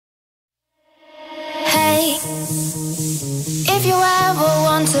okay. If you ever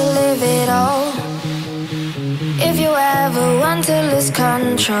want to live it all, if you ever want to lose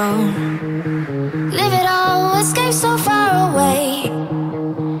control, live it all, escape so far away.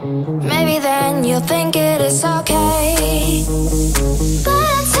 Maybe then you'll think it is okay. But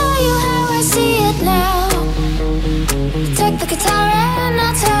I'll tell you how I see it now. Take the guitar and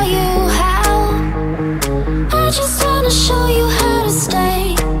I'll tell you how. I just